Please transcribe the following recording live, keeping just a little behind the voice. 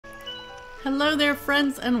Hello there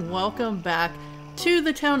friends and welcome back to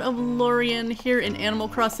the town of Lorien here in Animal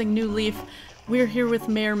Crossing New Leaf. We're here with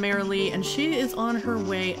Mayor Merilee and she is on her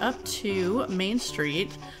way up to Main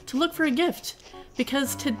Street to look for a gift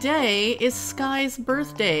because today is Skye's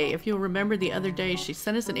birthday. If you'll remember the other day she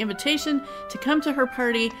sent us an invitation to come to her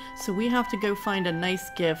party, so we have to go find a nice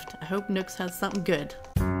gift. I hope Nooks has something good.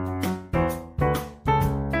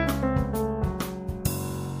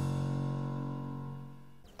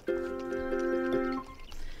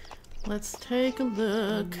 Let's take a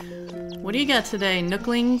look. What do you got today,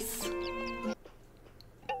 Nooklings?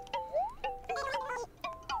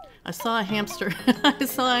 I saw a hamster. I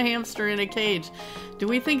saw a hamster in a cage. Do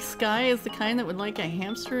we think Skye is the kind that would like a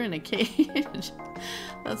hamster in a cage?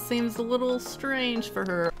 That seems a little strange for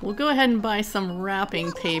her. We'll go ahead and buy some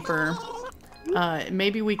wrapping paper.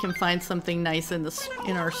 Maybe we can find something nice in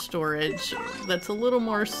our storage that's a little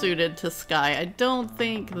more suited to Skye. I don't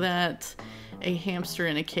think that a hamster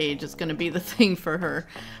in a cage is going to be the thing for her.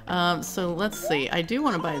 So let's see. I do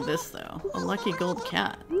want to buy this though. A lucky gold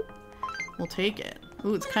cat. We'll take it.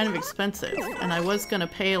 Ooh, it's kind of expensive. And I was going to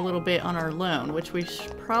pay a little bit on our loan, which we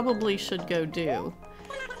probably should go do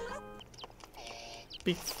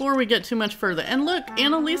before we get too much further. And look,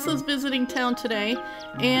 Annalisa's visiting town today,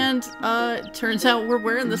 and turns out we're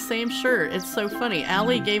wearing the same shirt. It's so funny.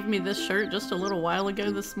 Allie gave me this shirt just a little while ago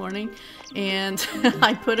this morning, and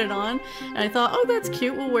I put it on, and I thought, oh, that's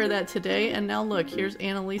cute, we'll wear that today. And now look, here's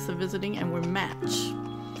Annalisa visiting, and we're match.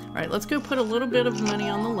 All right, let's go put a little bit of money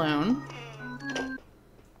on the loan.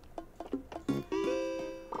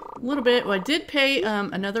 A little bit. Well, I did pay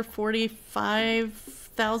another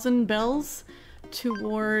 45,000 bells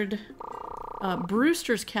toward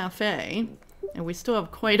Brewster's Cafe, and we still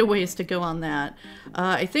have quite a ways to go on that.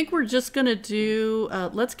 I think we're just gonna do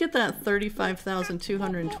let's get that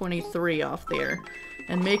 35,223 off there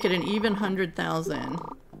and make it an even 100,000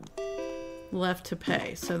 left to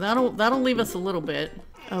pay. So that'll leave us a little bit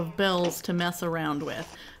of bells to mess around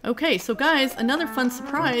with. Okay, so guys, another fun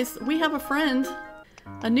surprise. We have a friend,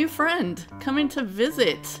 a new friend coming to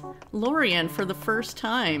visit Lorien for the first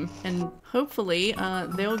time, and hopefully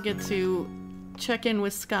they'll get to check in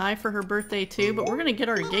with Skye for her birthday too, but we're gonna get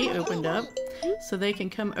our gate opened up so they can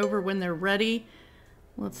come over when they're ready.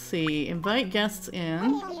 Let's see, invite guests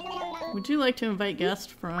in. Would you like to invite guests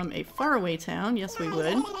from a faraway town? Yes, we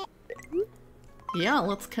would. Yeah,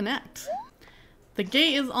 let's connect. The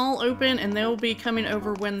gate is all open and they'll be coming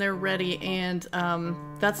over when they're ready, and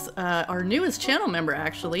that's our newest channel member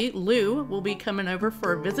actually, Lou, will be coming over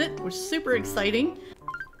for a visit, which is super exciting.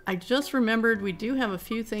 I just remembered we do have a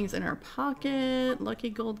few things in our pocket. Lucky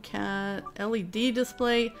gold cat, LED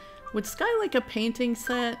display. Would Skye like a painting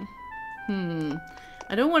set? I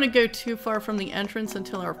don't want to go too far from the entrance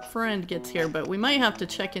until our friend gets here, but we might have to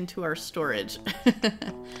check into our storage.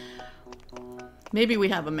 Maybe we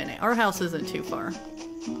have a minute. Our house isn't too far.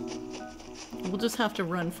 We'll just have to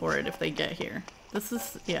run for it if they get here. This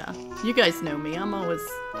is, yeah, you guys know me. I'm always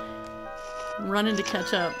running to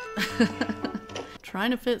catch up.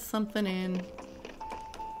 Trying to fit something in.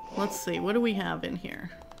 Let's see, what do we have in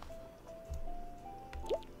here?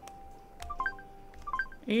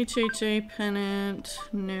 HHA pennant,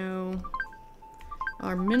 no.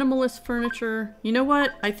 Our minimalist furniture. You know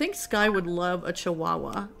what? I think Skye would love a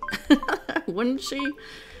chihuahua. Wouldn't she?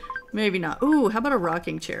 Maybe not. Ooh, how about a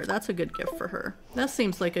rocking chair? That's a good gift for her. That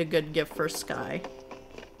seems like a good gift for Skye.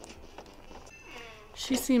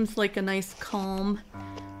 She seems like a nice, calm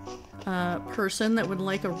person that would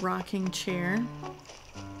like a rocking chair.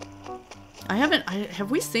 Have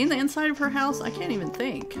we seen the inside of her house? I can't even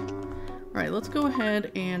think. All right, let's go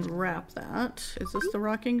ahead and wrap that. Is this the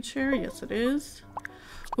rocking chair? Yes, it is.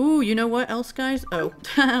 Ooh, you know what else, guys? Oh,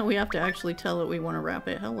 we have to actually tell it we want to wrap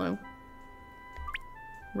it. Hello.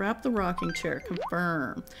 Wrap the rocking chair.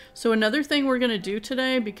 Confirm. So another thing we're going to do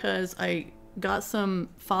today, because I got some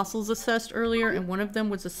fossils assessed earlier, and one of them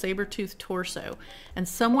was a saber-toothed torso. And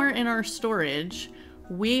somewhere in our storage,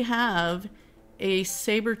 we have a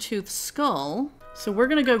saber-toothed skull. So we're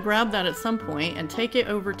going to go grab that at some point and take it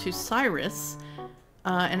over to Cyrus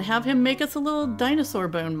and have him make us a little dinosaur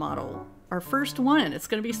bone model. Our first one. It's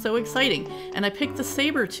going to be so exciting. And I picked the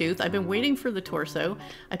saber-tooth. I've been waiting for the torso.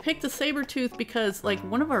 I picked the saber-tooth because, like,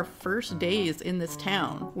 one of our first days in this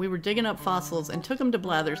town, we were digging up fossils and took them to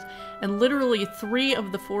Blathers, and literally 3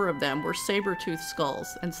 of the 4 of them were saber-tooth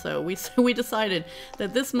skulls. And so we decided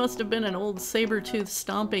that this must have been an old saber-tooth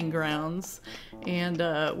stomping grounds,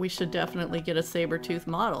 and we should definitely get a saber-tooth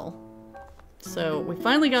model. So we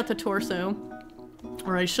finally got the torso.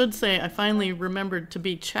 Or I should say, I finally remembered to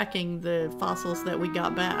be checking the fossils that we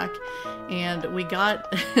got back, and we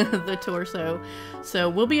got the torso. So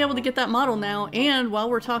we'll be able to get that model now, and while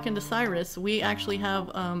we're talking to Cyrus, we actually have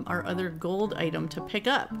our other gold item to pick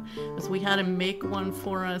up, as we had him make one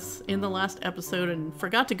for us in the last episode and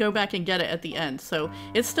forgot to go back and get it at the end. So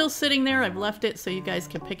it's still sitting there. I've left it so you guys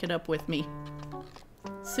can pick it up with me.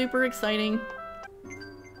 Super exciting.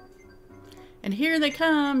 And here they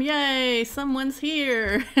come! Yay! Someone's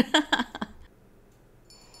here!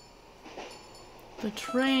 The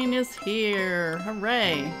train is here!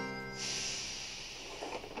 Hooray!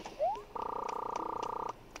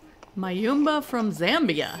 Mayumba from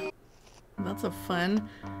Zambia. That's a fun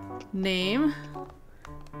name.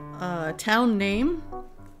 Town name.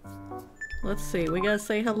 Let's see, we gotta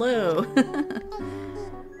say hello.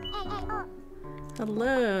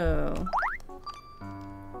 Hello.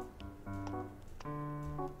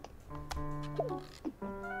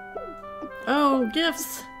 Oh,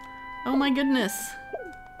 gifts! Oh my goodness.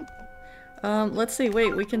 Let's see,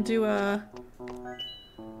 wait, we can do a...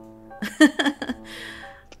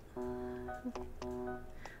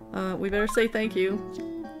 we better say thank you.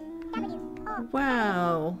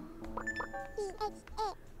 Wow.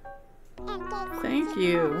 Thank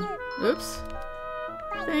you. Oops.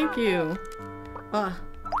 Thank you. Ah,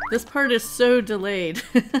 this part is so delayed.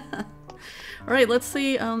 Alright, let's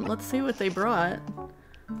see what they brought.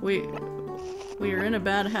 We are in a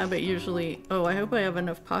bad habit usually. Oh, I hope I have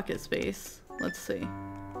enough pocket space. Let's see.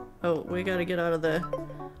 Oh, we gotta get out of the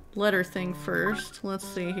letter thing first. Let's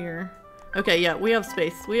see here. Okay, yeah, we have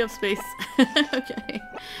space. We have space. Okay.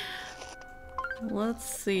 Let's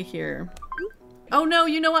see here. Oh no,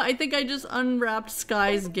 you know what? I think I just unwrapped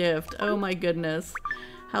Skye's gift. Oh my goodness.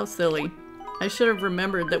 How silly. I should have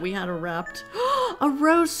remembered that we had a wrapped... A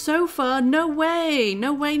rose sofa! No way!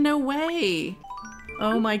 No way, no way!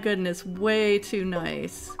 Oh my goodness, way too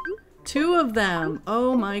nice. 2 of them!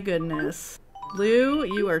 Oh my goodness. Lou,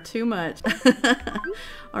 you are too much.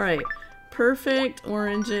 Alright. Perfect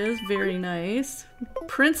oranges, very nice.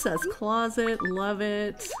 Princess closet, love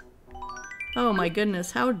it. Oh my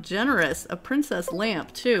goodness, how generous. A princess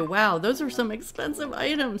lamp too. Wow, those are some expensive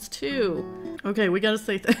items too. Okay, we gotta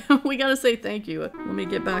say we gotta say thank you. Let me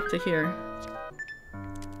get back to here.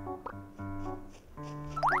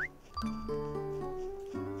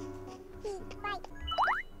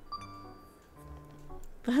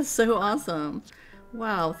 That's so awesome.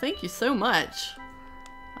 Wow, thank you so much.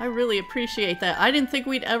 I really appreciate that. I didn't think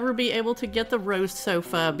we'd ever be able to get the rose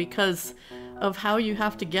sofa because of how you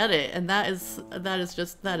have to get it, and that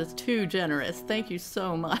is too generous. Thank you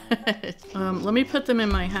so much. Let me put them in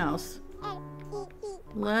my house.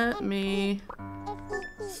 Let me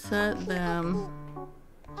set them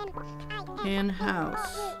in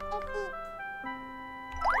house.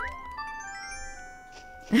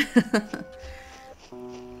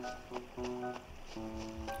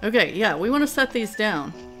 Okay, yeah, we want to set these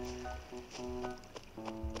down.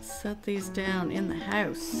 Set these down in the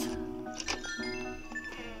house.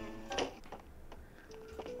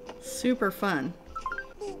 Super fun.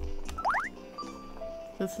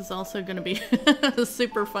 This is also going to be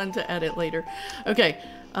super fun to edit later. Okay,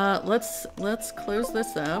 let's close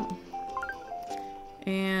this up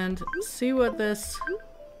and see what this...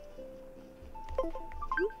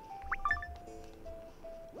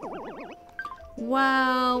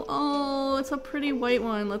 Wow! Oh, it's a pretty white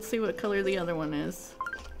one. Let's see what color the other one is.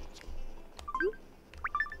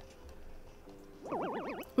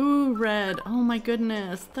 Ooh, red. Oh my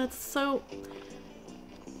goodness. That's so...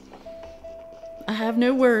 I have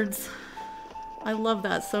no words. I love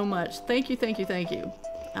that so much. Thank you, thank you, thank you.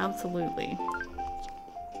 Absolutely.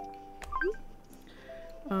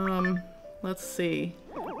 Let's see.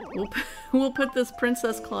 We'll put this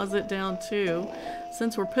princess closet down too.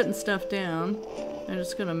 Since we're putting stuff down, I'm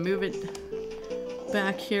just gonna move it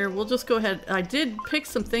back here. We'll just go ahead. I did pick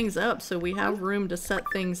some things up, so we have room to set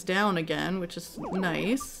things down again, which is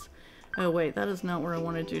nice. Oh wait, that is not where I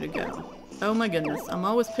wanted you to go. Oh my goodness, I'm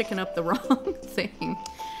always picking up the wrong thing.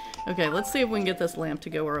 Okay, let's see if we can get this lamp to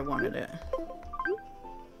go where I wanted it.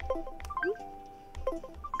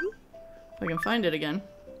 If I can find it again.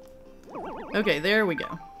 Okay, there we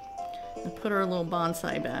go. And put our little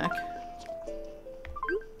bonsai back.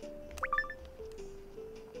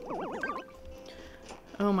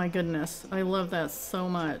 Oh my goodness, I love that so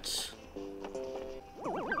much.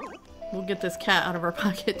 We'll get this cat out of our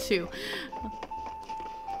pocket too.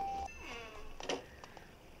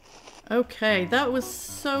 Okay, that was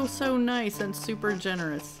so nice and super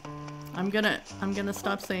generous. I'm gonna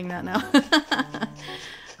stop saying that now.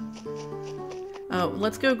 Oh,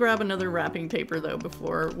 let's go grab another wrapping paper though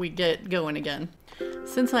before we get going again.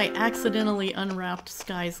 Since I accidentally unwrapped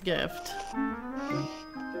Skye's gift.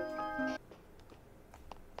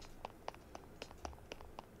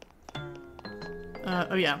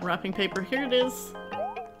 Oh yeah, wrapping paper. Here it is.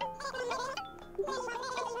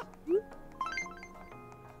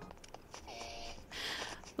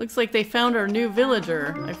 Looks like they found our new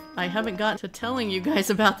villager. I haven't got to telling you guys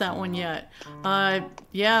about that one yet.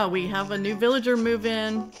 Yeah, we have a new villager move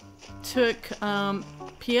in. Took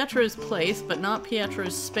Pietro's place, but not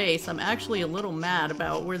Pietro's space. I'm actually a little mad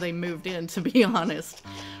about where they moved in, to be honest.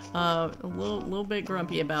 A little bit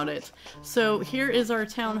grumpy about it. So here is our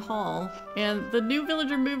town hall, and the new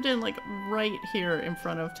villager moved in like right here in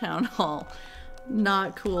front of town hall.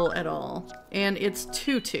 Not cool at all. And it's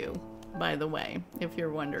Tutu, by the way, if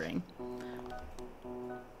you're wondering.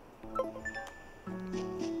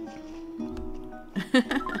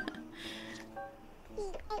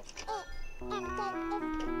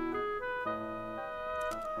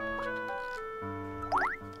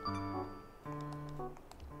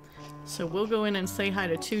 So we'll go in and say hi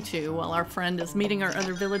to Tutu while our friend is meeting our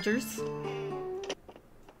other villagers.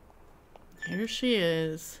 Here she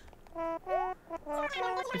is.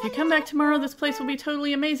 If you come back tomorrow, this place will be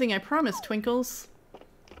totally amazing, I promise, Twinkles.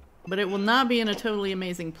 But it will not be in a totally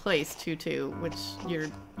amazing place, Tutu, which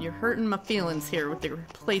you're hurting my feelings here with the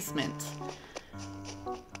replacement.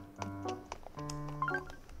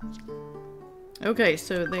 Okay,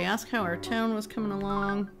 so they asked how our town was coming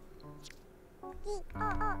along.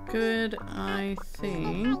 Good, I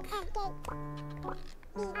think.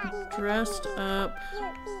 Dressed up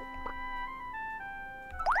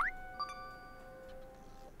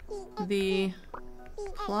the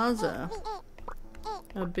plaza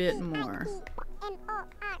a bit more.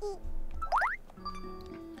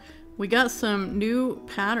 We got some new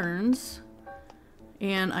patterns,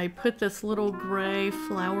 and I put this little gray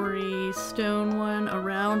flowery stone one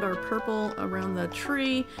around our purple around the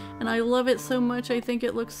tree, and I love it so much. I think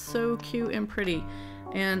it looks so cute and pretty.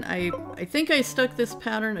 And I think I stuck this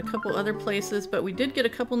pattern a couple other places, but we did get a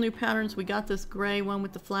couple new patterns. We got this gray one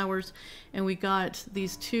with the flowers, and we got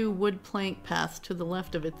these two wood plank paths to the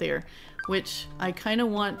left of it there, which I kind of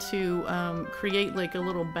want to create like a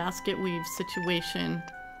little basket weave situation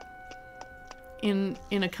in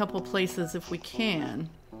a couple places if we can.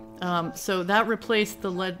 So that replaced the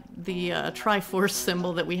Triforce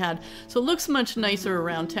symbol that we had. So it looks much nicer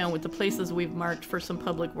around town with the places we've marked for some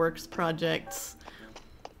public works projects.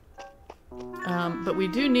 But we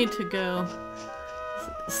do need to go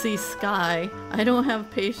see Skye. I don't have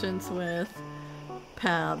patience with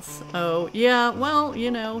paths. Oh, yeah, well, you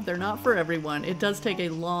know, they're not for everyone. It does take a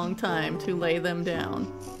long time to lay them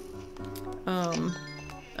down.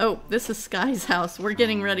 Oh, this is Skye's house. We're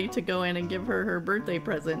getting ready to go in and give her her birthday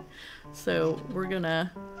present. So we're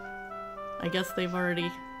gonna... I guess they've already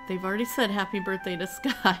said happy birthday to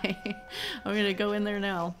Skye. I'm gonna go in there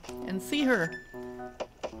now and see her.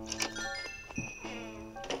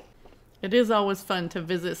 It is always fun to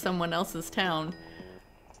visit someone else's town.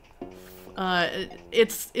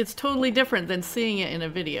 It's totally different than seeing it in a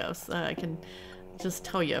video. So I can just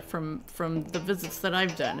tell you from the visits that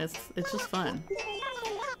I've done. It's just fun.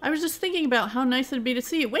 I was just thinking about how nice it'd be to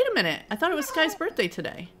see you. Wait a minute! I thought it was Skye's birthday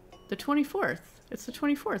today. The 24th. It's the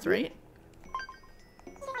 24th, right?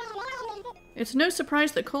 It's no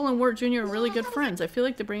surprise that Cole and Wart Jr. are really good friends. I feel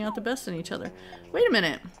like they bring out the best in each other. Wait a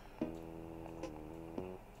minute!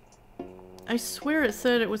 I swear it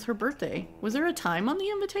said it was her birthday. Was there a time on the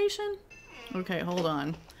invitation? Okay, hold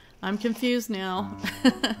on. I'm confused now.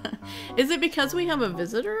 Is it because we have a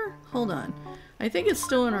visitor? Hold on. I think it's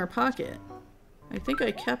still in our pocket. I think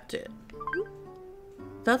I kept it.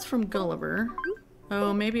 That's from Gulliver.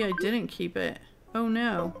 Oh, maybe I didn't keep it. Oh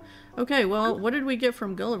no. Okay, well, what did we get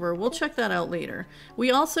from Gulliver? We'll check that out later.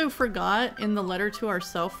 We also forgot in the letter to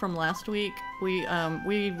ourselves from last week, we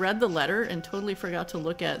read the letter and totally forgot to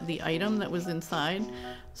look at the item that was inside.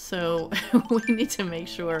 So we need to make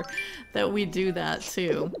sure that we do that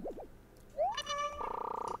too.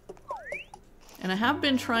 And I have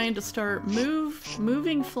been trying to start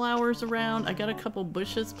moving flowers around. I got a couple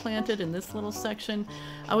bushes planted in this little section.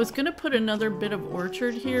 I was gonna put another bit of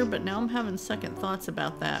orchard here, but now I'm having second thoughts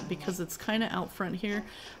about that because it's kind of out front here.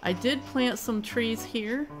 I did plant some trees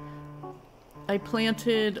here. I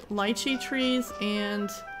planted lychee trees and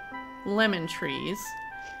lemon trees.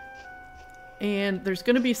 And there's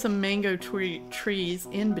going to be some mango trees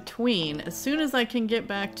in between as soon as I can get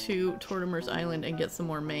back to Tortimer's Island and get some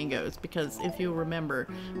more mangoes. Because if you remember,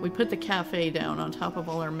 we put the cafe down on top of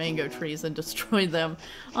all our mango trees and destroyed them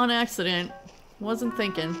on accident Wasn't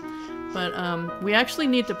thinking. But we actually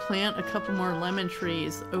need to plant a couple more lemon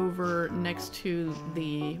trees over next to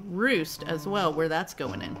the roost as well, where that's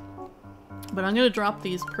going in. But I'm going to drop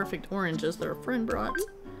these perfect oranges that our friend brought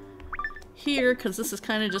here, because this is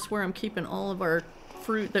kind of just where I'm keeping all of our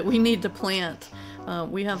fruit that we need to plant.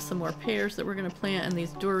 We have some more pears that we're going to plant and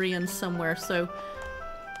these durians somewhere, so...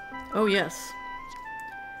 Oh yes.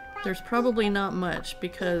 There's probably not much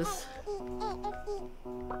because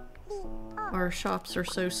our shops are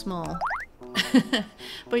so small.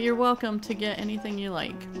 But you're welcome to get anything you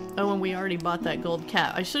like. Oh, and we already bought that gold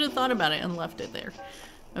cat. I should have thought about it and left it there.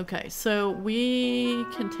 Okay, so we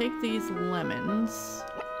can take these lemons.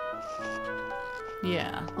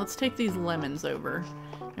 Yeah, let's take these lemons over.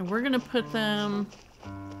 And we're gonna put them...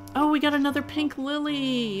 Oh, we got another pink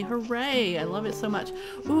lily! Hooray! I love it so much.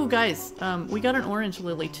 Ooh, guys, we got an orange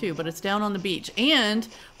lily too, but it's down on the beach. And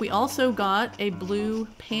we also got a blue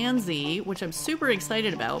pansy, which I'm super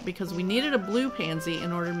excited about because we needed a blue pansy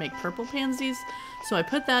in order to make purple pansies. So I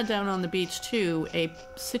put that down on the beach too, a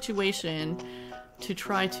situation to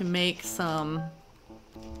try to make some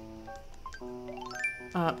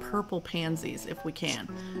purple pansies if we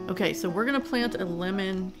can. Okay, so we're gonna plant a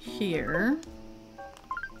lemon here.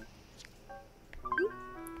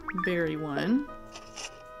 Berry one.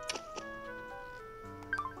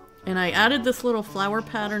 And I added this little flower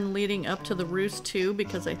pattern leading up to the roost too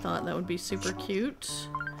because I thought that would be super cute.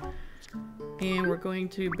 And we're going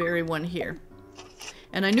to berry one here.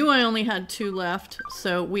 And I knew I only had 2 left,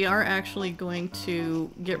 so we are actually going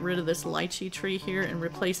to get rid of this lychee tree here and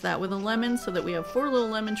replace that with a lemon so that we have 4 little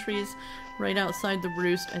lemon trees right outside the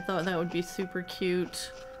roost. I thought that would be super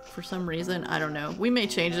cute for some reason. I don't know. We may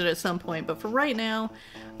change it at some point, but for right now,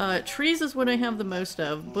 trees is what I have the most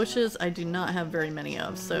of. Bushes I do not have very many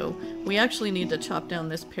of, so we actually need to chop down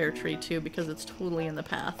this pear tree too because it's totally in the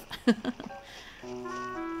path.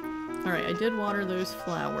 Alright, I did water those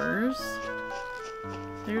flowers.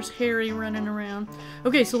 There's Harry running around.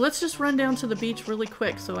 Okay, so let's just run down to the beach really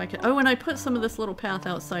quick so I can... Oh, and I put some of this little path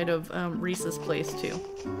outside of Reese's place too.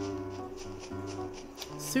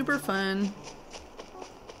 Super fun.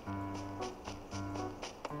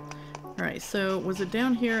 Alright, so was it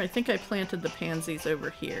down here? I think I planted the pansies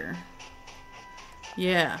over here.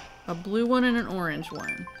 Yeah, a blue one and an orange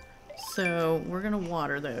one. So we're gonna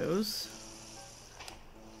water those.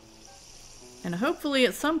 And hopefully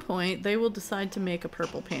at some point they will decide to make a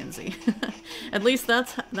purple pansy. At least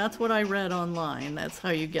that's what I read online. That's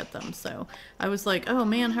how you get them. So I was like, oh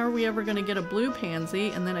man, how are we ever going to get a blue pansy?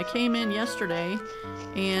 And then I came in yesterday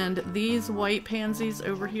and these white pansies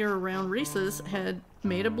over here around Reese's had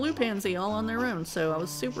made a blue pansy all on their own. So I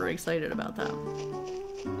was super excited about that.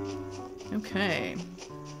 Okay.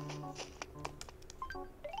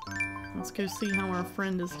 Let's go see how our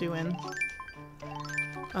friend is doing.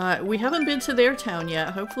 We haven't been to their town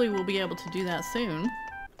yet. Hopefully we'll be able to do that soon.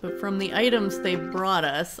 But from the items they brought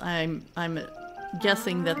us, I'm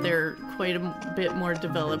guessing that they're quite a bit more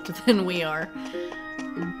developed than we are.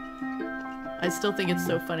 I still think it's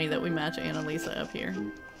so funny that we match Annalisa up here.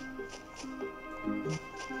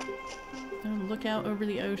 Oh, look out over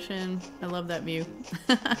the ocean. I love that view.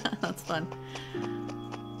 That's fun.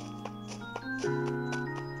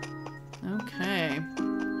 Okay.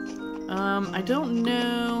 I don't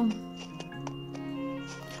know.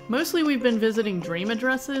 Mostly we've been visiting dream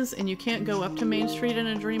addresses, and you can't go up to Main Street in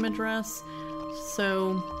a dream address,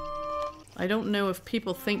 so I don't know if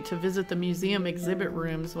people think to visit the museum exhibit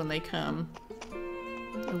rooms when they come.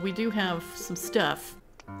 We do have some stuff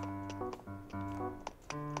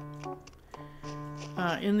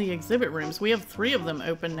in the exhibit rooms. We have 3 of them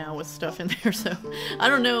open now with stuff in there, so I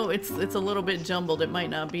don't know, it's a little bit jumbled. It might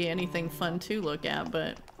not be anything fun to look at,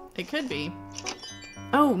 but it could be.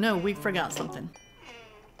 Oh no, we forgot something.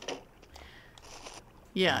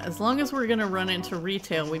 Yeah, as long as we're gonna run into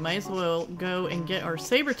retail, we might as well go and get our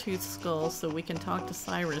saber-tooth skull so we can talk to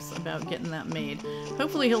Cyrus about getting that made.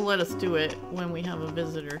 Hopefully he'll let us do it when we have a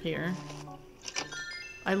visitor here.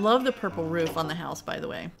 I love the purple roof on the house, by the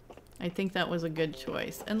way. I think that was a good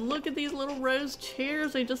choice. And look at these little rose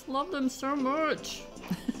chairs. I just love them so much.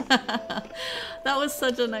 That was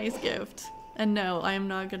such a nice gift. And no, I am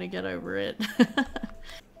not gonna get over it.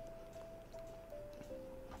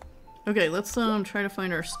 Okay, let's try to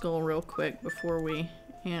find our skull real quick before we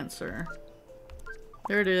answer.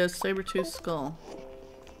 There it is, saber-tooth skull.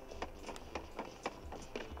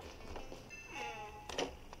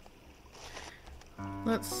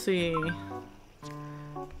 Let's see.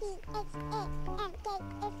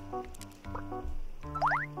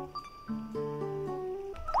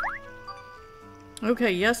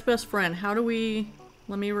 Okay, yes, best friend. How do we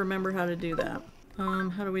Let me remember how to do that.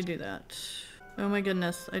 How do we do that? Oh my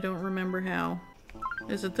goodness, I don't remember how.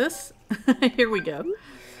 Is it this? Here we go.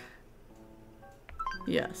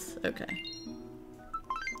 Yes, okay.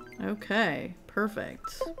 Okay,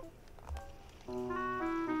 perfect.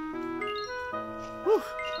 Whew.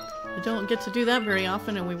 We don't get to do that very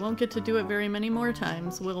often, and we won't get to do it very many more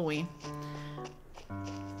times, will we?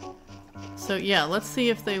 So yeah, let's see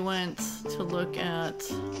if they went to look at...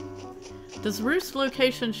 Does Ruth's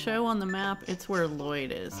location show on the map? It's where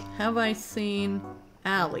Lloyd is. Have I seen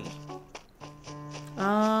Allie?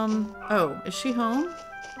 Oh, is she home?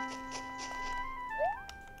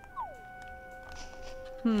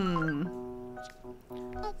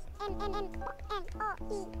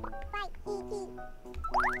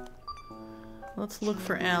 Let's look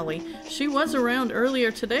for Allie. She was around earlier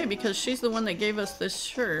today because she's the one that gave us this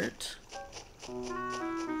shirt.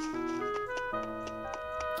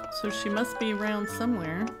 So she must be around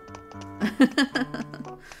somewhere.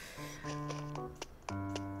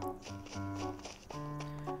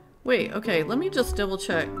 Wait, okay, let me just double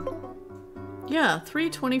check. Yeah,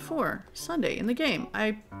 3:24, Sunday in the game.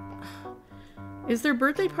 Is their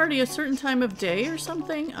birthday party a certain time of day or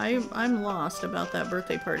something? I'm lost about that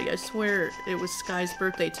birthday party. I swear it was Skye's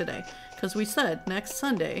birthday today. Because we said next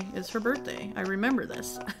Sunday is her birthday. I remember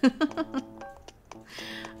this.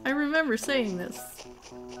 I remember saying this.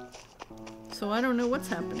 So I don't know what's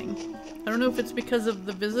happening. I don't know if it's because of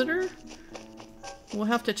the visitor. We'll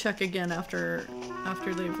have to check again after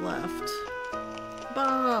they've left.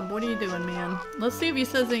 Bob, what are you doing, man? Let's see if he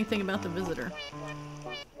says anything about the visitor.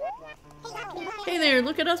 Hey there,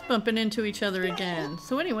 look at us bumping into each other again.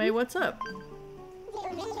 So anyway, what's up?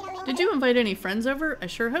 Did you invite any friends over? I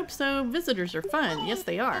sure hope so. Visitors are fun. Yes,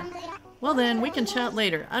 they are. Well then, we can chat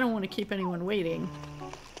later. I don't want to keep anyone waiting.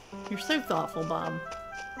 You're so thoughtful, Bob.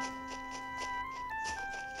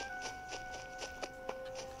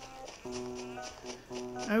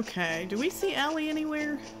 Okay, do we see Allie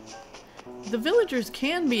anywhere? The villagers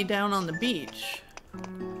can be down on the beach.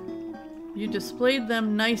 You displayed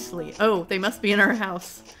them nicely. Oh, they must be in our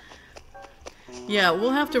house. Yeah,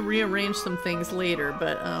 we'll have to rearrange some things later,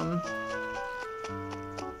 but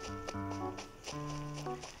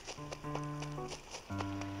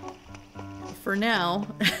for now,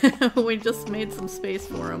 we just made some space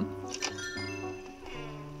for them.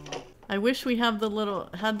 I wish we had the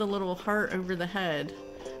little heart over the head.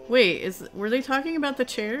 Wait, were they talking about the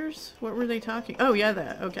chairs? What were they talking? Oh yeah,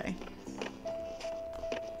 that. Okay.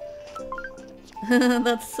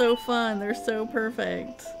 That's so fun. They're so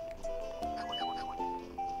perfect.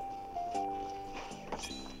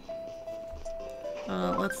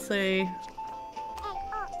 Let's say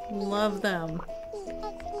love them.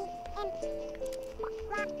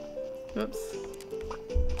 Whoops.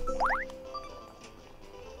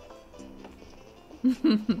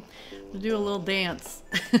 We'll do a little dance.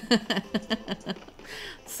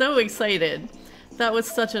 So excited. That was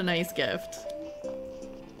such a nice gift.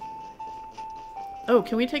 Oh,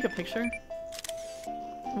 can we take a picture?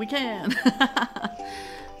 We can.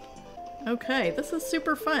 Okay, this is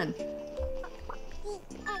super fun.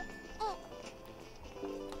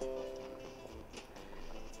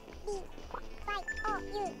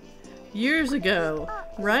 Years ago,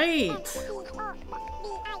 right?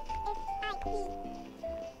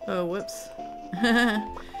 Oh, whoops.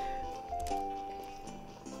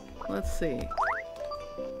 Let's see.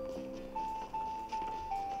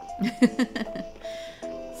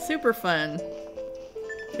 Super fun.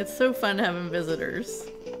 It's so fun having visitors.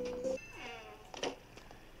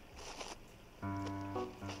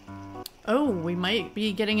 Oh, we might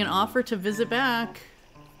be getting an offer to visit back.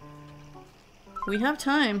 We have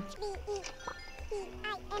time.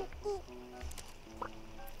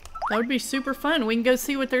 That would be super fun. We can go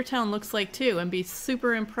see what their town looks like too and be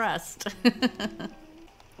super impressed.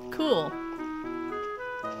 Cool.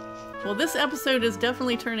 Well, this episode is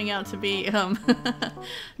definitely turning out to be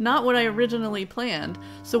not what I originally planned.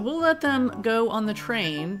 So we'll let them go on the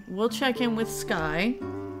train. We'll check in with Skye.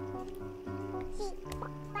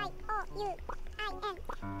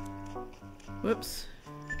 Whoops.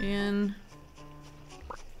 In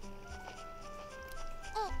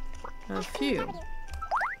a few.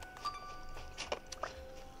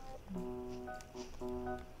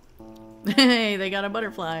 Hey, they got a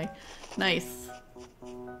butterfly. Nice.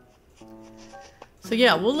 So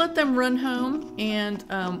yeah, we'll let them run home and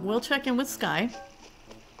we'll check in with Skye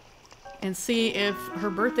and see if her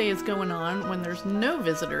birthday is going on when there's no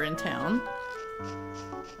visitor in town.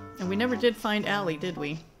 And we never did find Allie, did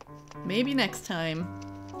we? Maybe next time.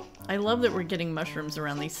 I love that we're getting mushrooms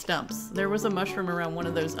around these stumps. There was a mushroom around one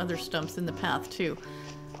of those other stumps in the path too.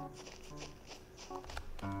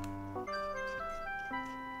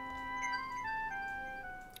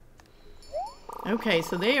 Okay,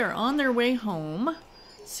 so they are on their way home.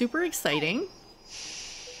 Super exciting.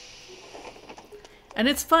 And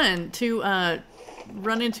it's fun to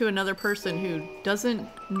run into another person who doesn't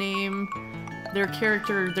name their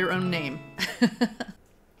character their own name.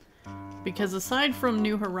 Because aside from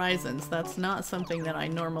New Horizons, that's not something that I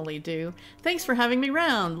normally do. Thanks for having me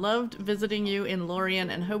round. Loved visiting you in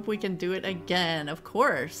Lorien and hope we can do it again. Of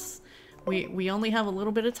course. We only have a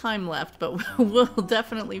little bit of time left, but we'll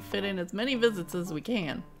definitely fit in as many visits as we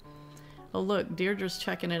can. Oh look, Deirdre's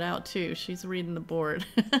checking it out too. She's reading the board.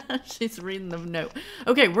 She's reading the note.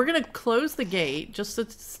 Okay, we're gonna close the gate just to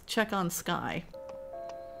check on Skye.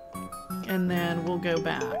 And then we'll go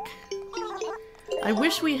back. I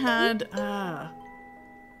wish we had, I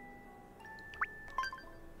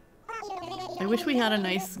wish we had a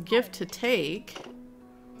nice gift to take.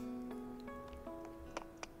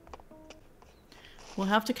 We'll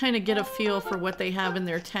have to kind of get a feel for what they have in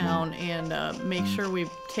their town and make sure we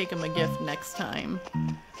take them a gift next time.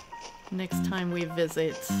 Next time we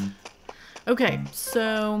visit. Okay,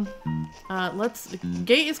 so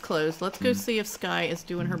gate is closed. Let's go see if Skye is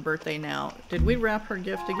doing her birthday now. Did we wrap her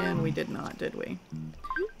gift again? We did not, did we?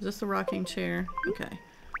 Is this the rocking chair? Okay.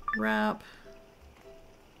 Wrap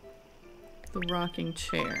the rocking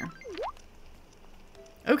chair.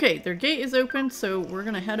 Okay, their gate is open, so we're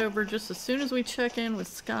gonna head over just as soon as we check in with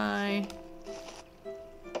Skye.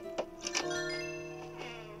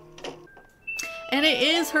 And it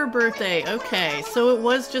is her birthday. Okay, so it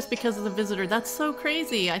was just because of the visitor. That's so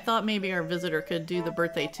crazy. I thought maybe our visitor could do the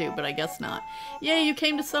birthday too, but I guess not. Yay, you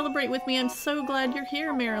came to celebrate with me. I'm so glad you're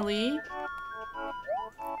here, Merilee.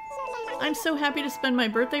 I'm so happy to spend my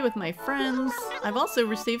birthday with my friends. I've also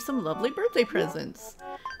received some lovely birthday presents.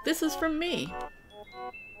 This is from me.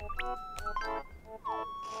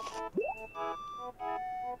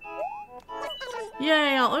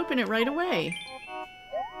 Yay, I'll open it right away.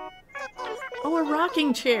 Oh, a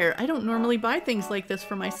rocking chair. I don't normally buy things like this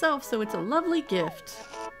for myself, so it's a lovely gift.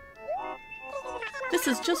 This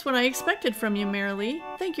is just what I expected from you, Merilee.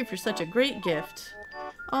 Thank you for such a great gift.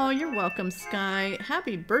 Oh, you're welcome, Skye.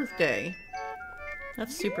 Happy birthday.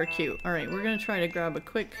 That's super cute. Alright, we're gonna try to grab a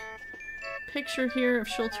quick picture here if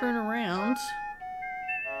she'll turn around.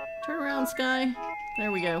 Turn around, Skye.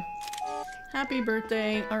 There we go. Happy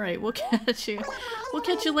birthday. Alright, we'll catch you. We'll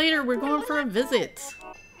catch you later. We're going for a visit.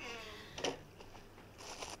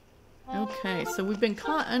 Okay, so we've been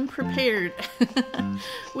caught unprepared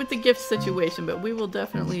with the gift situation, but we will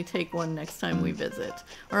definitely take one next time we visit.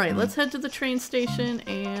 Alright, let's head to the train station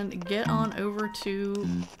and get on over to,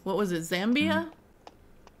 what was it, Zambia?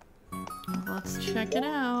 Let's check it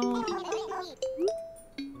out.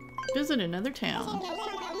 Visit another town.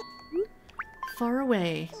 Far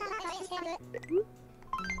away.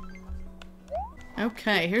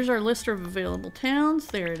 Okay, here's our list of available towns.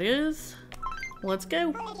 There it is. Let's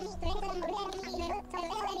go.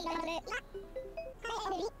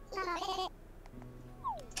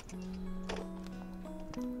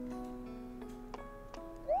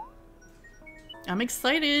 I'm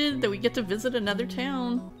excited that we get to visit another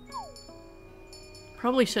town.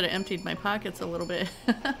 Probably should have emptied my pockets a little bit.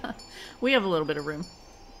 We have a little bit of room.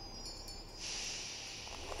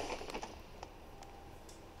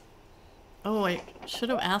 Oh, I should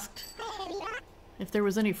have asked if there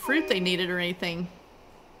was any fruit they needed or anything.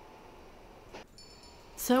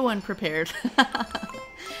 So unprepared.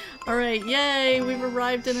 Alright, yay! We've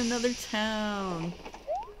arrived in another town.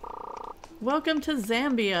 Welcome to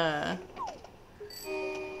Zambia.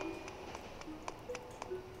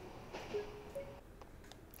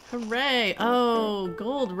 Hooray! Oh,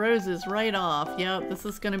 gold roses right off. Yep, this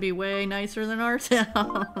is gonna be way nicer than our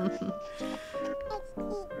town.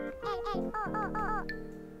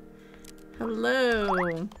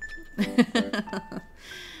 Hello.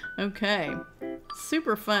 Okay.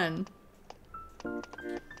 Super fun.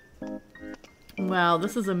 Wow,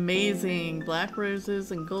 this is amazing. Black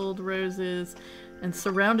roses and gold roses and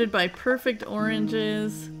surrounded by perfect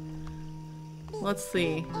oranges. Let's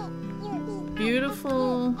see.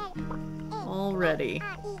 Beautiful already.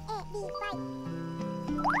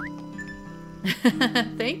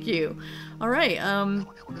 Thank you. All right,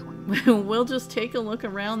 we'll just take a look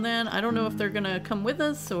around then. I don't know if they're gonna come with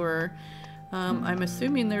us or I'm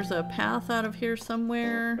assuming there's a path out of here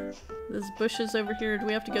somewhere. There's bushes over here. Do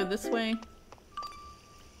we have to go this way?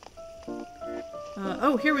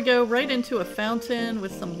 Oh, here we go. Right into a fountain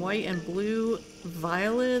with some white and blue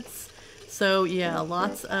violets. So yeah,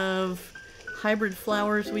 lots of hybrid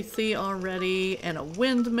flowers we see already, and a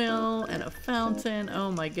windmill and a fountain.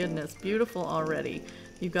 Oh my goodness, beautiful already.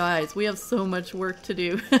 You guys, we have so much work to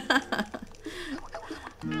do.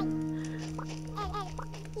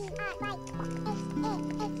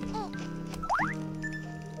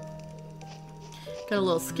 Got a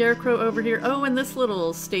little scarecrow over here. Oh, and this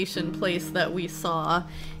little station place that we saw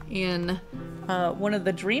in one of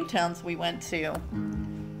the dream towns we went to.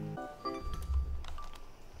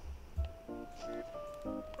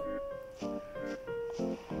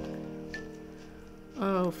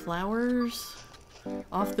 Oh, flowers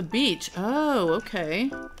off the beach. Oh, okay.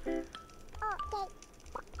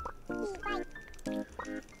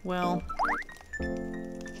 Well,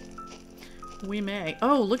 we may.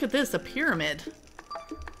 Oh, look at this, a pyramid.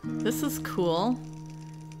 This is cool.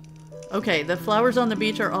 Okay, the flowers on the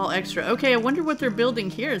beach are all extra. Okay, I wonder what they're building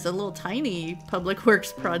here. It's a little tiny public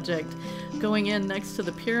works project going in next to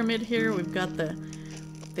the pyramid here. We've got the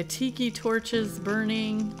tiki torches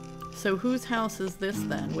burning. So whose house is this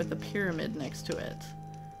then with a pyramid next to it?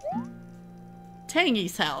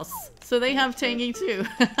 Tangy's house. So they have Tangy too.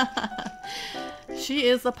 She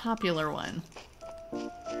is a popular one.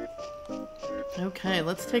 Okay,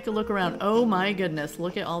 let's take a look around. Oh my goodness,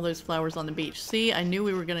 look at all those flowers on the beach. See, I knew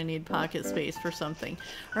we were gonna need pocket space for something.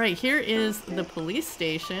 All right, here is the police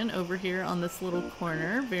station over here on this little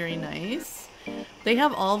corner. Very nice. They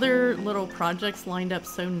have all their little projects lined up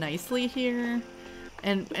so nicely here.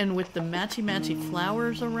 And with the matchy-matchy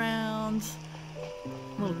flowers around.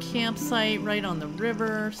 Little campsite right on the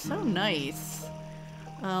river. So nice.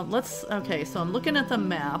 Okay, so I'm looking at the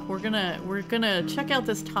map. We're gonna check out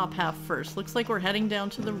this top half first. Looks like we're heading down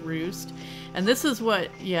to the roost. And this is what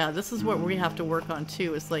we have to work on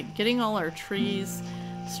too, is like getting all our trees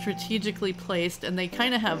strategically placed, and they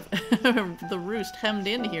kind of have the roost hemmed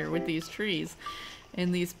in here with these trees.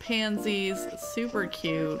 And these pansies, super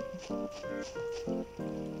cute.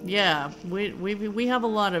 Yeah, we have a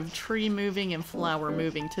lot of tree moving and flower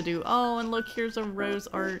moving to do. Oh, and look, here's a rose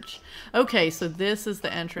arch. Okay, so this is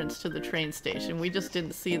the entrance to the train station. We just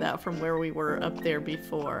didn't see that from where we were up there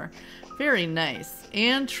before. Very nice.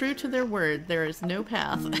 And true to their word, there is no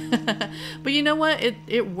path. But you know what?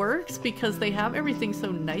 It works because they have everything so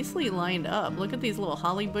nicely lined up. Look at these little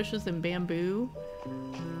holly bushes and bamboo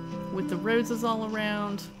with the roses all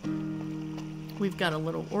around. We've got a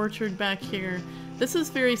little orchard back here. This is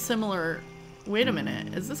very similar. Wait a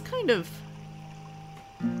minute. Is this kind of...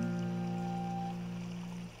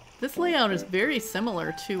 This layout is very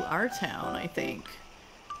similar to our town, I think.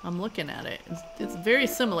 I'm looking at it. It's very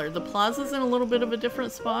similar. The plaza's in a little bit of a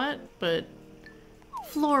different spot, but...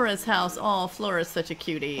 Flora's house. Oh, Flora's such a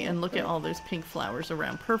cutie. And look at all those pink flowers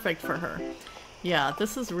around. Perfect for her. Yeah,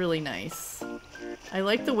 this is really nice. I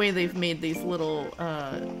like the way they've made these little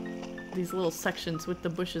sections with the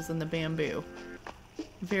bushes and the bamboo.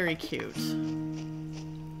 Very cute.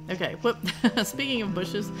 Okay, whoop. Speaking of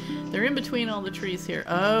bushes, they're in between all the trees here.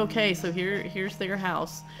 Okay, so here's their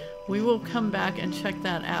house. We will come back and check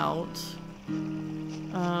that out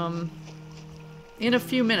in a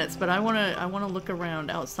few minutes, but I wanna look around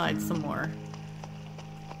outside some more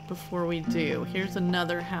before we do. Here's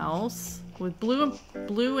another house with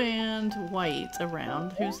blue and white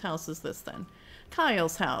around. Whose house is this then?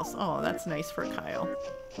 Kyle's house. Oh, that's nice for Kyle.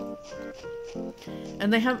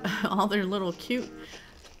 And they have all their little cute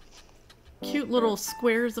little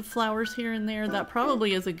squares of flowers here and there. That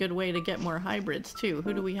probably is a good way to get more hybrids too.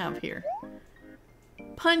 Who do we have here?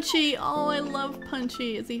 Punchy! Oh, I love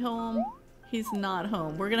Punchy. Is he home? He's not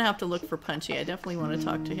home. We're gonna have to look for Punchy. I definitely want to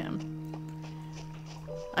talk to him.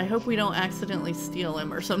 I hope we don't accidentally steal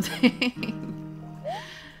him or something.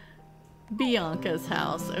 Bianca's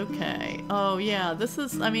house. Okay. Oh yeah, this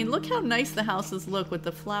is, I mean, look how nice the houses look with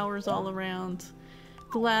the flowers all around.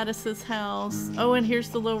 Gladys's house. Oh, and here's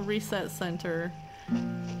the little reset center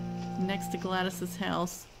next to Gladys's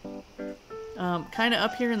house. Kind of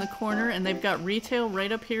up here in the corner, and they've got retail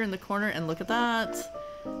right up here in the corner, and look at that.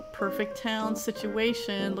 Perfect town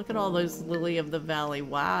situation. Look at all those lily of the valley.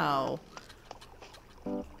 Wow.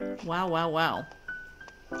 Wow, wow, wow.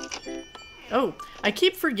 Oh, I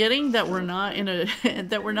keep forgetting that we're not in a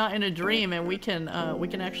that we're not in a dream, and we can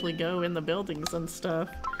actually go in the buildings and stuff.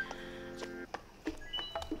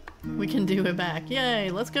 We can do it back. Yay!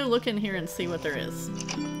 Let's go look in here and see what there is.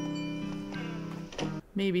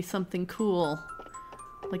 Maybe something cool,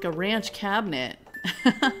 like a ranch cabinet.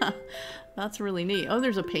 That's really neat. Oh,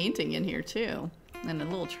 there's a painting in here too, and a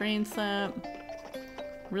little train set.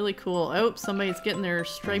 Really cool. Oh, somebody's getting their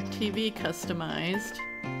striped TV customized.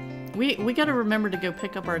 We gotta remember to go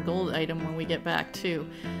pick up our gold item when we get back too.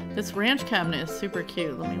 This ranch cabinet is super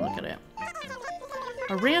cute. Let me look at it.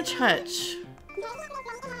 A ranch hutch.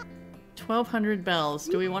 1,200 bells.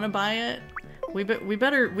 Do we want to buy it? We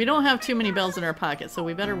don't have too many bells in our pocket, so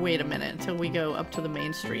we better wait a minute until we go up to the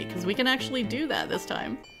main street, because we can actually do that this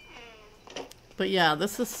time. But yeah,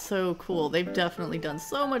 this is so cool. They've definitely done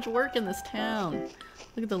so much work in this town.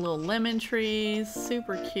 Look at the little lemon trees,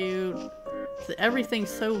 super cute. Everything's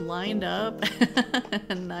so lined up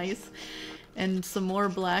and nice. And some more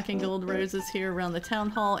black and gold roses here around the town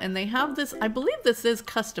hall. And they have this, I believe this is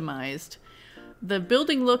customized. The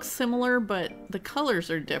building looks similar, but the colors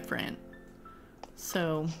are different.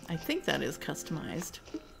 So I think that is customized.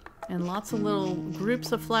 And lots of little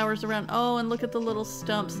groups of flowers around. Oh, and look at the little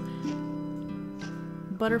stumps.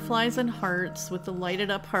 Butterflies and hearts with the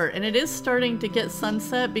lighted up heart. And it is starting to get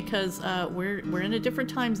sunset because we're in a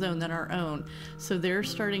different time zone than our own. So they're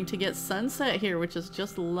starting to get sunset here, which is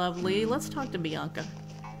just lovely. Let's talk to Bianca.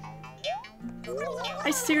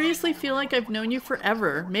 I seriously feel like I've known you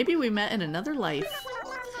forever. Maybe we met in another life.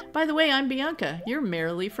 By the way, I'm Bianca. You're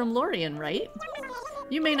Merilee from Lorien, right?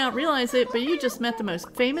 You may not realize it, but you just met the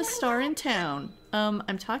most famous star in town.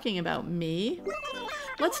 I'm talking about me.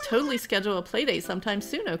 Let's totally schedule a playdate sometime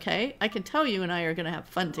soon, okay? I can tell you and I are gonna have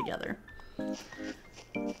fun together.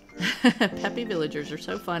 Peppy villagers are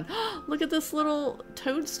so fun. Look at this little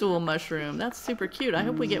toadstool mushroom. That's super cute. I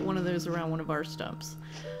hope we get one of those around one of our stumps.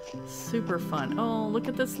 Super fun. Oh, look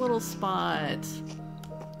at this little spot.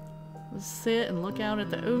 Let's sit and look out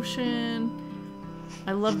at the ocean.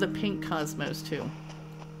 I love the pink cosmos too.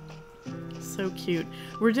 So cute.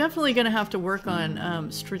 We're definitely going to have to work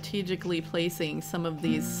on strategically placing some of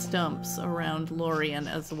these stumps around Lorien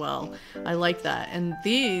as well. I like that. And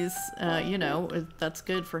these, you know, that's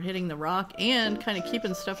good for hitting the rock and kind of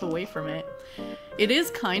keeping stuff away from it. It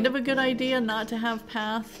is kind of a good idea not to have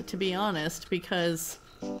path, to be honest, because,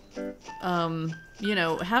 you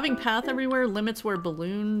know, having path everywhere limits where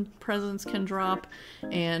balloon presents can drop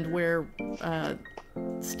and where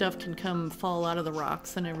stuff can come fall out of the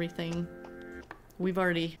rocks and everything. We've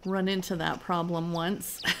already run into that problem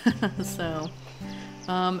once. So,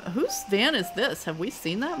 whose van is this? Have we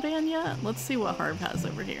seen that van yet? Let's see what Harv has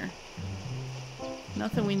over here.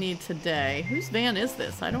 Nothing we need today. Whose van is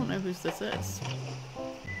this? I don't know whose this is.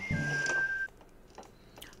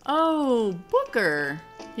 Oh, Booker.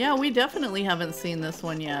 Yeah, we definitely haven't seen this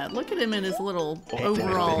one yet. Look at him in his little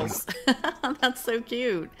overalls. That's so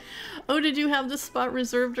cute. Oh, did you have this spot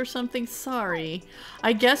reserved or something? Sorry.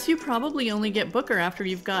 I guess you probably only get Booker after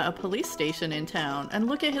you've got a police station in town. And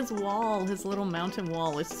look at his wall. His little mountain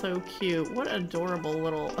wall is so cute. What adorable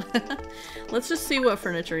little... Let's just see what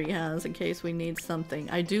furniture he has in case we need something.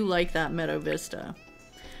 I do like that Meadow Vista.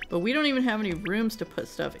 But we don't even have any rooms to put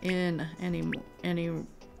stuff in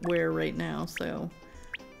anywhere right now, so...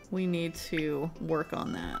 we need to work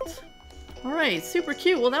on that. Alright, super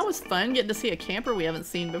cute. Well, that was fun, getting to see a camper we haven't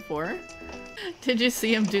seen before. Did you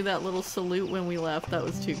see him do that little salute when we left? That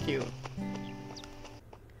was too cute.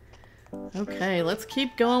 Okay, let's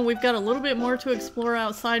keep going. We've got a little bit more to explore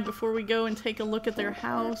outside before we go and take a look at their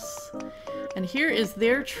house. And here is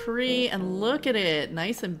their tree, and look at it.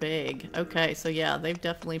 Nice and big. Okay, so yeah, they've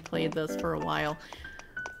definitely played this for a while.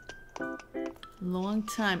 Long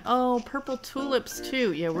time. Oh, purple tulips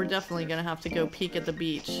too. Yeah, we're definitely gonna have to go peek at the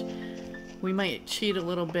beach. We might cheat a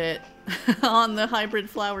little bit on the hybrid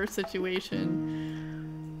flower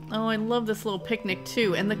situation. Oh, I love this little picnic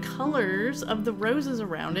too. And the colors of the roses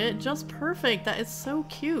around it, just perfect. That is so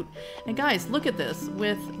cute. And guys, look at this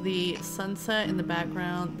with the sunset in the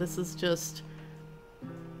background. This is just...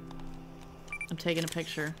 I'm taking a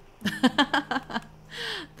picture.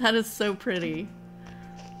 That is so pretty.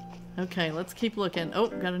 Okay, let's keep looking. Oh,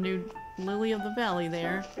 got a new lily of the valley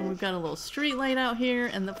there. And we've got a little street light out here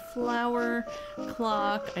and the flower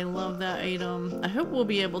clock. I love that item. I hope we'll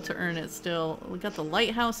be able to earn it still. We got the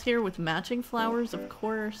lighthouse here with matching flowers, of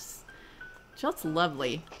course. Just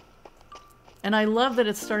lovely. And I love that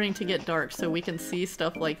it's starting to get dark so we can see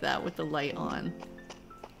stuff like that with the light on.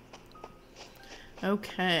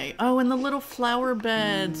 Okay. Oh, and the little flower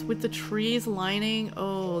beds with the trees lining.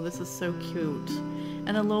 Oh, this is so cute.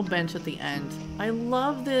 And a little bench at the end. I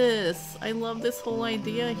love this. I love this whole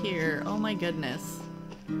idea here. Oh my goodness.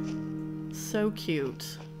 So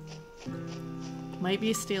cute. Might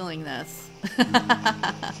be stealing this.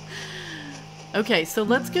 Okay, so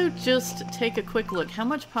let's go just take a quick look. How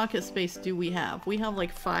much pocket space do we have? We have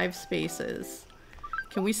like 5 spaces.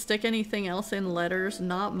 Can we stick anything else in letters?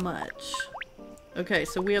 Not much. Okay,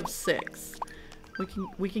 so we have 6.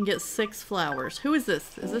 We can get 6 flowers. Who is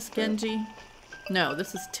this? Is this Genji? No,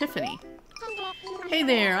 this is Tiffany. Hey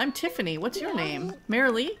there, I'm Tiffany. What's your name?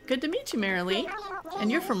 Merilee? Good to meet you, Merilee. And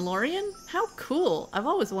you're from Lorien? How cool. I've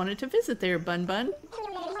always wanted to visit there, Bun Bun.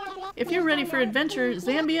 If you're ready for adventure,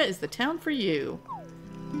 Zambia is the town for you.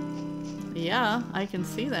 Yeah, I can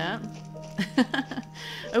see that.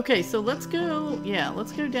 Okay, so let's go,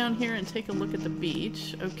 let's go down here and take a look at the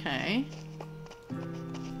beach. Okay.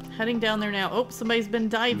 Heading down there now. Oh, somebody's been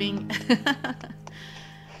diving.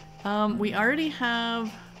 We already have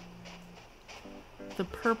the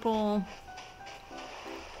purple.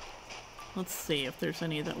 Let's see if there's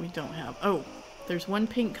any that we don't have. Oh, there's one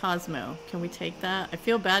pink Cosmo. Can we take that? I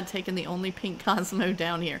feel bad taking the only pink Cosmo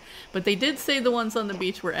down here. But they did say the ones on the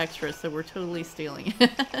beach were extras, so we're totally stealing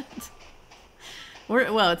it.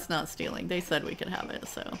 Well, it's not stealing. They said we could have it,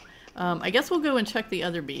 so. I guess we'll go and check the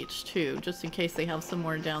other beach, too, just in case they have some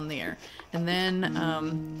more down there. And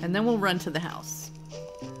then we'll run to the house.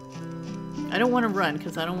 I don't want to run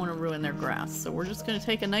because I don't want to ruin their grass. So we're just going to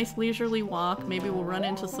take a nice leisurely walk. Maybe we'll run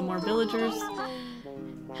into some more villagers.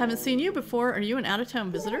 Haven't seen you before. Are you an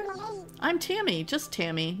out-of-town visitor? I'm Tammy. Just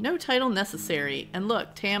Tammy. No title necessary. And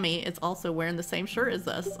look, Tammy is also wearing the same shirt as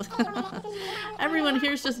us. Everyone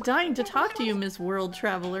here's just dying to talk to you, Ms. World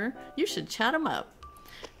Traveler. You should chat them up.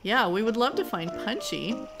 Yeah, we would love to find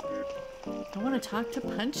Punchy. I want to talk to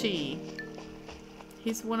Punchy.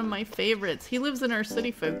 He's one of my favorites. He lives in our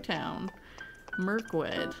city folk town.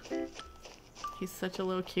 Mirkwood. He's such a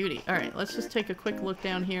little cutie. Alright, let's just take a quick look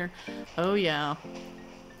down here. Oh yeah.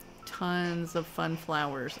 Tons of fun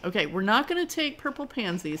flowers. Okay, we're not going to take purple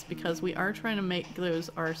pansies because we are trying to make those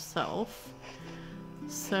ourselves.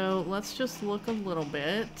 So let's just look a little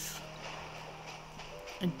bit.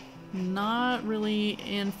 I'm not really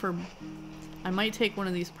in for... I might take one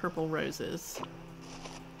of these purple roses.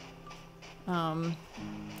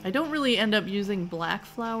 I don't really end up using black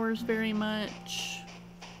flowers very much.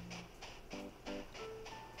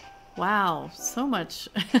 Wow, so much.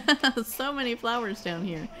 So many flowers down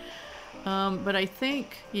here. But I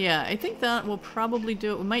think, yeah, I think that will probably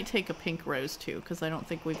do it. We might take a pink rose too, because I don't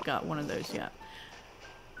think we've got one of those yet.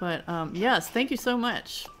 But yes, thank you so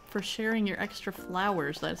much for sharing your extra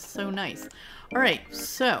flowers. That's so nice. All right,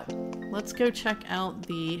 so let's go check out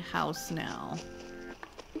the house now.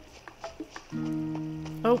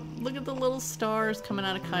 Oh, look at the little stars coming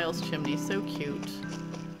out of Kyle's chimney. So cute.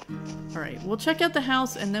 Alright, we'll check out the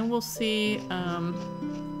house and then we'll see,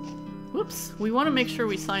 whoops, we want to make sure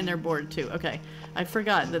we sign their board too. Okay, I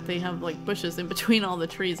forgot that they have like bushes in between all the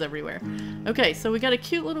trees everywhere. Okay, so we got a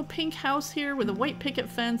cute little pink house here with a white picket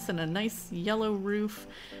fence and a nice yellow roof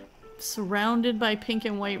surrounded by pink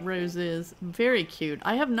and white roses. Very cute.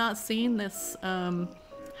 I have not seen this,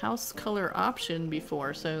 house color option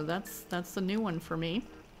before, so that's a new one for me.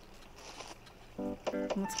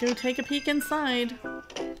 Let's go take a peek inside.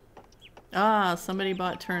 Ah, somebody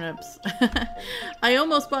bought turnips. I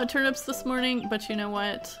almost bought turnips this morning, but you know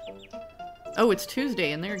what? Oh, it's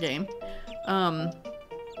Tuesday in their game.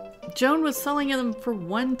 Joan was selling them for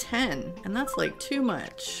 $1.10, and that's like too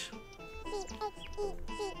much.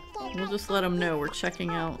 We'll just let them know we're checking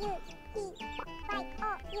out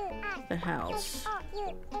the house.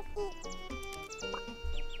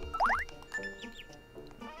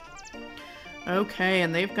 Okay,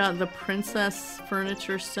 and they've got the princess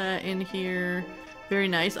furniture set in here. Very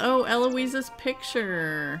nice. Oh, Eloise's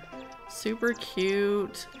picture. Super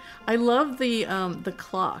cute. I love the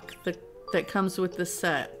clock that comes with the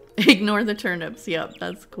set. Ignore the turnips. Yep,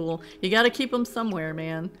 that's cool. You gotta keep them somewhere,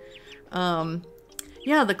 man.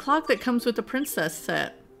 Yeah, the clock that comes with the princess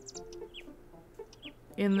set.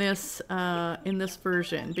 In this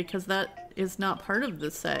version, because that is not part of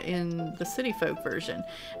the set in the City Folk version.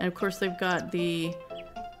 And of course they've got the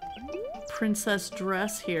princess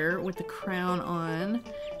dress here with the crown on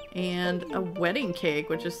and a wedding cake,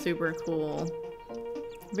 which is super cool.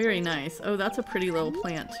 Very nice. Oh, that's a pretty little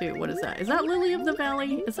plant too. What is that? Is that Lily of the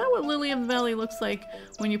Valley? Is that what Lily of the Valley looks like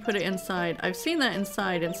when you put it inside? I've seen that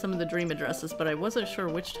inside in some of the dream addresses, but I wasn't sure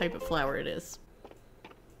which type of flower it is.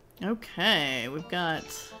 Okay, we've got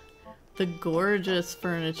the gorgeous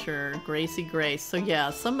furniture, Gracie Grace. So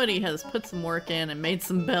yeah, somebody has put some work in and made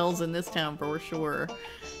some bells in this town for sure,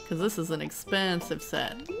 because this is an expensive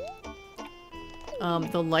set.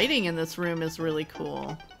 The lighting in this room is really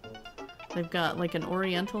cool. They've got like an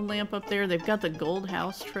oriental lamp up there. They've got the gold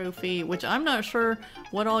house trophy, which I'm not sure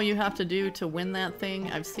what all you have to do to win that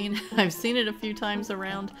thing. I've seen it a few times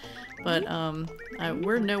around, but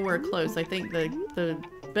we're nowhere close. I think the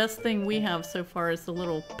best thing we have so far is the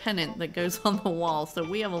little pennant that goes on the wall, so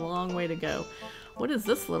we have a long way to go. What is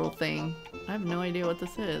this little thing? I have no idea what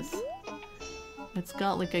this is. It's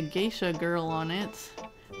got like a geisha girl on it.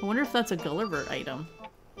 I wonder if that's a Gulliver item.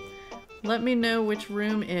 Let me know which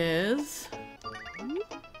room is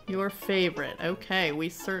your favorite. Okay, we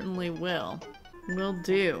certainly will. Will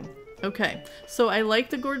do. Okay, so I like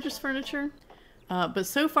the gorgeous furniture, but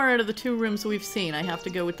so far out of the 2 rooms we've seen, I have to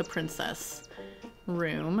go with the princess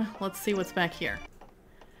room. Let's see what's back here.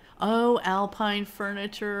 Oh, alpine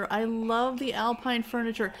furniture. I love the alpine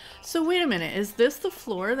furniture. So wait a minute, is this the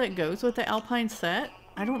floor that goes with the alpine set?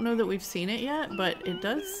 I don't know that we've seen it yet, but it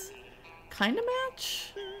does kind of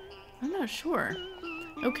match? I'm not sure.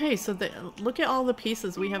 Okay, so look at all the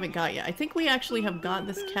pieces we haven't got yet. I think we actually have got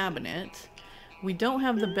this cabinet. We don't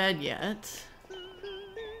have the bed yet.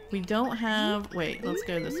 We don't have... Wait, let's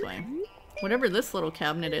go this way. Whatever this little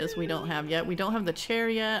cabinet is, we don't have yet. We don't have the chair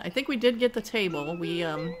yet. I think we did get the table. We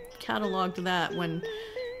cataloged that when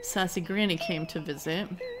Sassy Granny came to visit.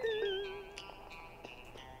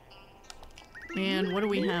 And what do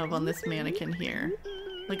we have on this mannequin here?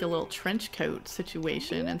 Like a little trench coat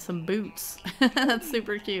situation and some boots. That's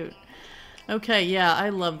super cute. Okay, yeah, I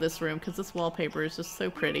love this room because this wallpaper is just so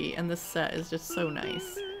pretty and this set is just so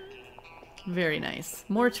nice. Very nice.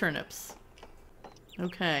 More turnips.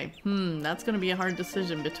 Okay, that's gonna be a hard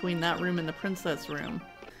decision between that room and the princess room.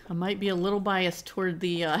 I might be a little biased toward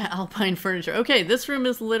the alpine furniture. Okay, this room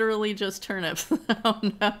is literally just turnips. Oh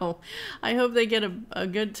no. I hope they get a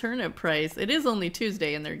good turnip price. It is only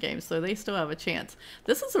Tuesday in their game, so they still have a chance.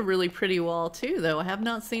 This is a really pretty wall too, though. I have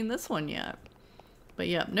not seen this one yet. But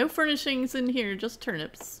yeah, no furnishings in here, just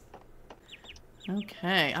turnips.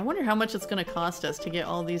 Okay, I wonder how much it's gonna cost us to get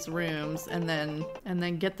all these rooms and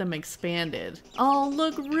then get them expanded. Oh,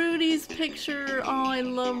 look, Rudy's picture. Oh, I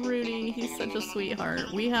love Rudy. He's such a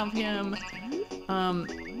sweetheart. We have him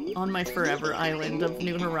on my forever island of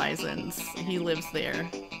New Horizons. He lives there.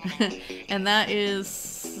 And that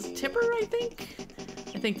is Tipper, I think?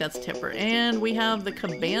 I think that's Tipper. And we have the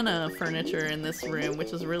cabana furniture in this room,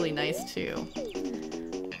 which is really nice too.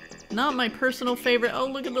 Not my personal favorite. Oh,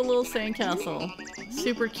 look at the little sandcastle.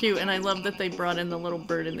 Super cute, and I love that they brought in the little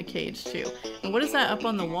bird in the cage too. And what is that up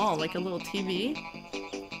on the wall? Like a little TV?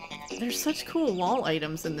 There's such cool wall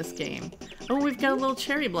items in this game. Oh, we've got a little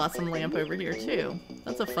cherry blossom lamp over here too.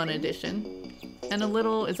 That's a fun addition. And a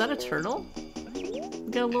little, is that a turtle?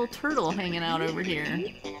 We've got a little turtle hanging out over here.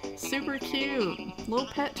 Super cute. Little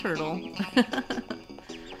pet turtle.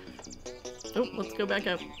 Oh, let's go back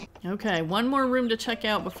up. Okay, one more room to check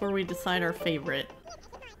out before we decide our favorite.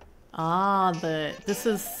 Ah, this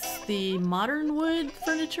is the modern wood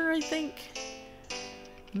furniture, I think?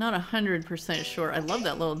 Not 100% sure. I love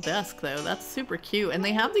that little desk though. That's super cute. And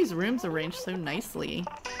they have these rooms arranged so nicely.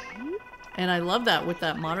 And I love that with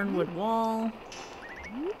that modern wood wall.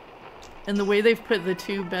 And the way they've put the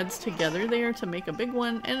 2 beds together there to make a big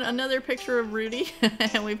one. And another picture of Rudy.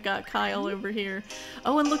 And we've got Kyle over here.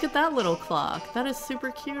 Oh, and look at that little clock. That is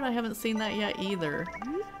super cute. I haven't seen that yet either.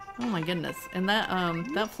 Oh my goodness. And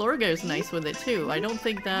that floor goes nice with it too. I don't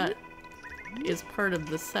think that is part of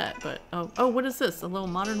the set, but oh, what is this? A little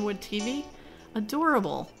modern wood TV?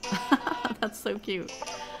 Adorable. That's so cute.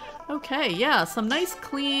 Okay, yeah, some nice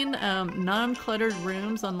clean, non-cluttered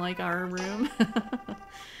rooms unlike our room.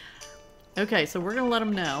 Okay, so we're gonna let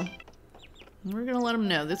them know. We're gonna let them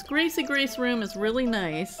know. This Gracie Grace room is really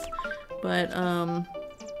nice, but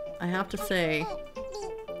I have to say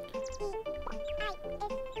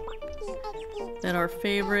that our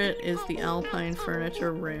favorite is the Alpine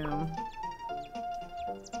Furniture room.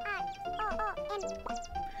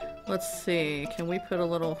 Let's see, can we put a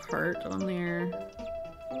little heart on there?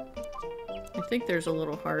 I think there's a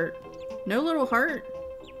little heart. No little heart?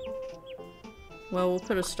 Well, we'll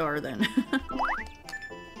put a star then.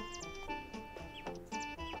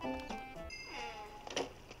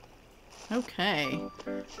 Okay.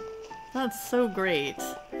 That's so great.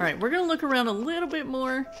 Alright, we're gonna look around a little bit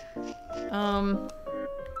more.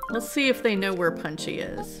 Let's see if they know where Punchy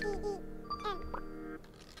is.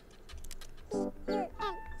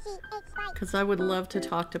 Because I would love to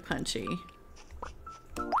talk to Punchy.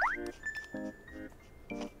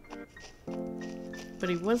 But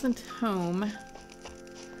he wasn't home.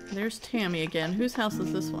 There's Tammy again. Whose house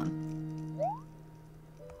is this one?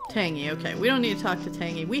 Tangy, okay. We don't need to talk to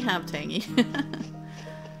Tangy. We have Tangy.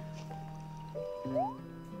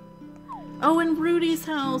 Oh, and Rudy's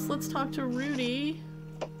house. Let's talk to Rudy.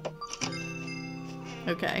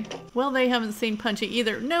 Okay. Well, they haven't seen Punchy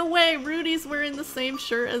either. No way! Rudy's wearing the same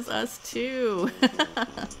shirt as us, too.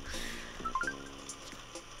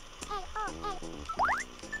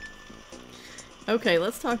 Okay,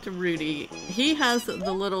 let's talk to Rudy. He has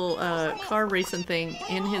the little car racing thing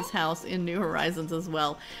in his house in New Horizons as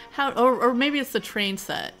well. Or maybe it's the train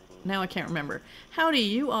set. Now I can't remember. Howdy,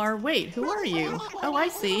 you are... Wait, who are you? Oh, I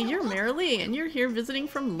see. You're Merilee, and you're here visiting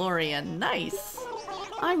from Lorien. Nice.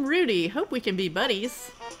 I'm Rudy. Hope we can be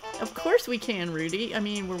buddies. Of course we can, Rudy. I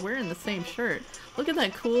mean, we're wearing the same shirt. Look at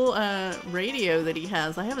that cool radio that he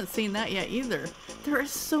has. I haven't seen that yet either. There are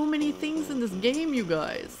so many things in this game, you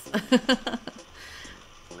guys.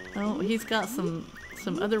 Oh, he's got some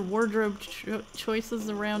other wardrobe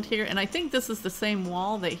choices around here. And I think this is the same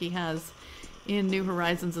wall that he has in New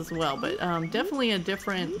Horizons as well. But definitely a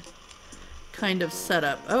different kind of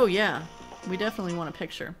setup. Oh yeah, we definitely want a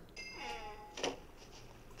picture.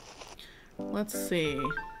 Let's see.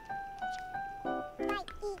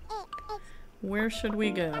 Where should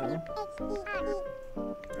we go?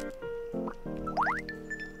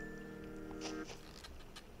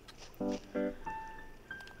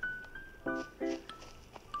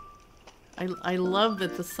 I love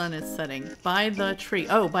that the sun is setting. By the tree.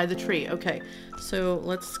 Oh, by the tree. Okay. So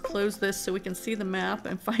let's close this so we can see the map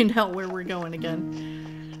and find out where we're going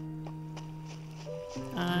again.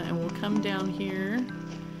 And we'll come down here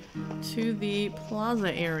to the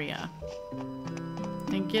plaza area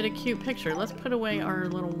and get a cute picture. Let's put away our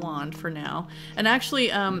little wand for now. And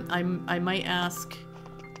actually, I might ask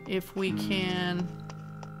if we can...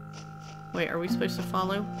 Wait, are we supposed to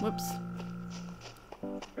follow? Whoops.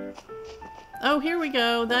 Oh, here we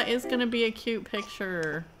go. That is gonna be a cute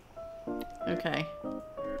picture. Okay.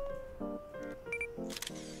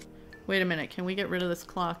 Wait a minute. Can we get rid of this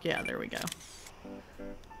clock? Yeah, there we go.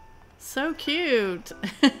 So cute.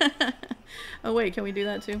 Oh wait, can we do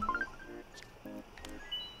that too?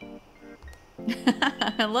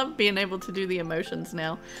 I love being able to do the emotions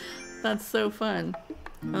now. That's so fun.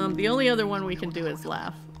 The only other one we can do is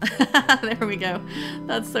laugh. There we go.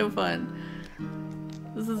 That's so fun.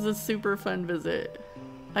 This is a super fun visit.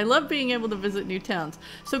 I love being able to visit new towns.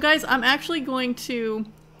 So guys, I'm actually going to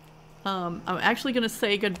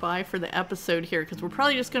say goodbye for the episode here because we're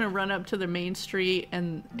probably just going to run up to the main street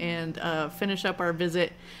and finish up our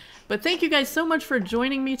visit. But thank you guys so much for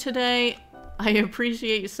joining me today. I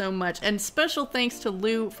appreciate you so much. And special thanks to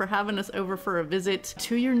Lou for having us over for a visit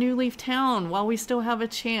to your New Leaf town while we still have a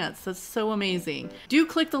chance. That's so amazing. Do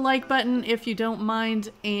click the like button if you don't mind.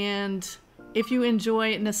 And if you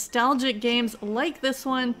enjoy nostalgic games like this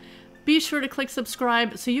one, be sure to click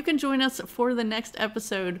subscribe so you can join us for the next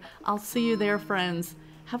episode. I'll see you there, friends.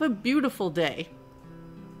 Have a beautiful day.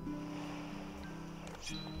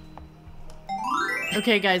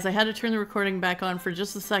 Okay guys, I had to turn the recording back on for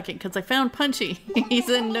just a second because I found Punchy. He's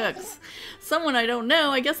in Nooks. Someone I don't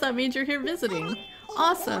know. I guess that means you're here visiting.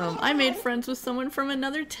 Awesome. I made friends with someone from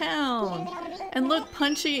another town. And look,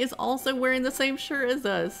 Punchy is also wearing the same shirt as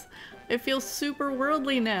us. It feels super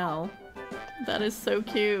worldly now. That is so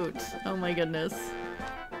cute. Oh my goodness.